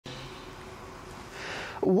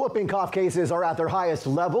Whooping cough cases are at their highest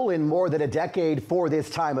level in more than a decade for this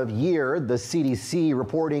time of year. The CDC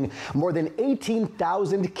reporting more than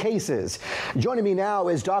 18,000 cases. Joining me now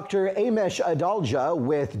is Dr. Amesh Adalja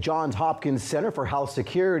with Johns Hopkins Center for Health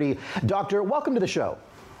Security. Doctor, welcome to the show.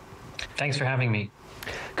 Thanks for having me.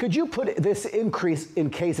 Could you put this increase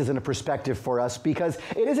in cases into perspective for us? Because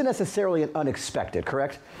it isn't necessarily unexpected,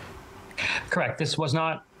 correct? Correct. This was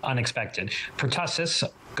not unexpected. Pertussis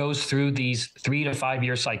goes through these 3 to 5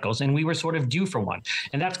 year cycles, and we were sort of due for one.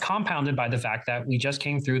 And that's compounded by the fact that we just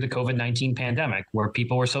came through the COVID-19 pandemic, where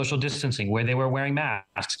people were social distancing, where they were wearing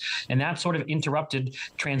masks. And that sort of interrupted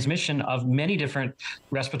transmission of many different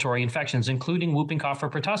respiratory infections, including whooping cough or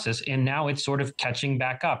pertussis. And now it's sort of catching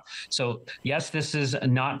back up. So yes, this is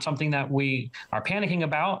not something that we are panicking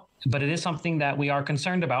about, but it is something that we are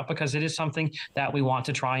concerned about because it is something that we want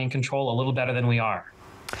to try and control a little better than we are.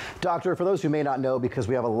 Doctor, for those who may not know, because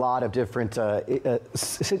we have a lot of different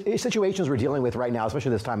situations we're dealing with right now,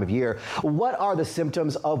 especially this time of year, what are the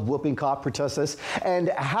symptoms of whooping cough, pertussis, and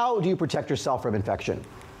how do you protect yourself from infection?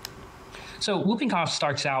 So whooping cough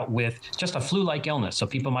starts out with just a flu-like illness. So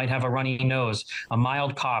people might have a runny nose, a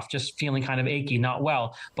mild cough, just feeling kind of achy, not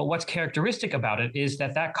well. But what's characteristic about it is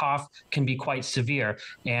that that cough can be quite severe,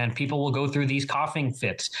 and people will go through these coughing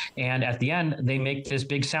fits. And at the end, they make this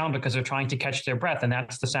big sound because they're trying to catch their breath, and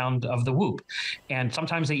that's the sound of the whoop. And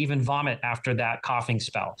sometimes they even vomit after that coughing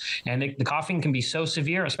spell. And the coughing can be so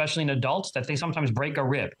severe, especially in adults, that they sometimes break a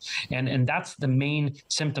rib. And that's the main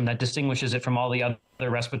symptom that distinguishes it from all the other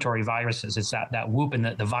respiratory viruses. It's that whoop and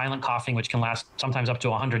the violent coughing, which can last sometimes up to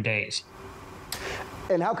 100 days.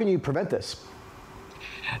 And how can you prevent this?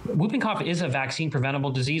 Whooping cough is a vaccine preventable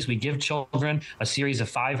disease. We give children a series of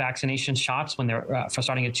 5 vaccination shots when they're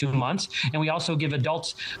starting at 2 months. And we also give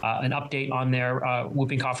adults an update on their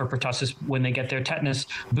whooping cough or pertussis when they get their tetanus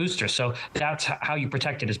booster. So that's how you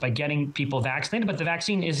protect it, is by getting people vaccinated. But the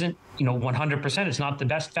vaccine isn't, 100%. It's not the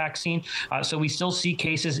best vaccine. So we still see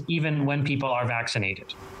cases even when people are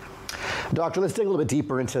vaccinated. Doctor, let's dig a little bit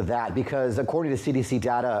deeper into that, because according to CDC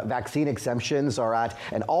data, vaccine exemptions are at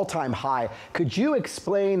an all-time high. Could you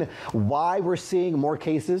explain why we're seeing more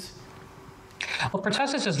cases? Well,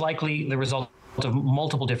 pertussis is likely the result of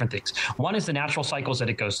multiple different things. One is the natural cycles that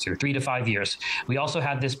it goes through, 3 to 5 years. We also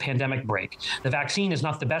had this pandemic break. The vaccine is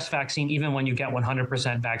not the best vaccine, even when you get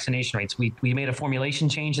 100% vaccination rates. We made a formulation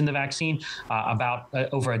change in the vaccine about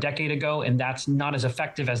over a decade ago, and that's not as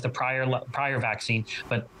effective as the prior vaccine,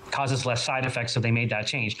 but causes less side effects, so they made that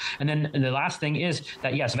change. And then the last thing is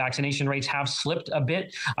that, yes, vaccination rates have slipped a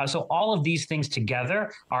bit. So all of these things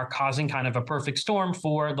together are causing kind of a perfect storm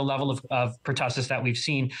for the level of pertussis that we've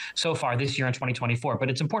seen so far this year in 2024. But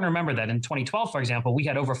it's important to remember that in 2012, for example, we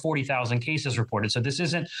had over 40,000 cases reported. So this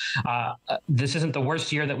isn't the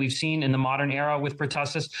worst year that we've seen in the modern era with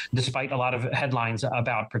pertussis, despite a lot of headlines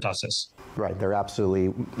about pertussis. Right. There are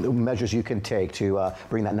absolutely measures you can take to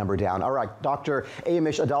bring that number down. All right. Dr.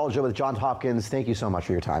 Amesh Adalja with Johns Hopkins, thank you so much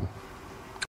for your time.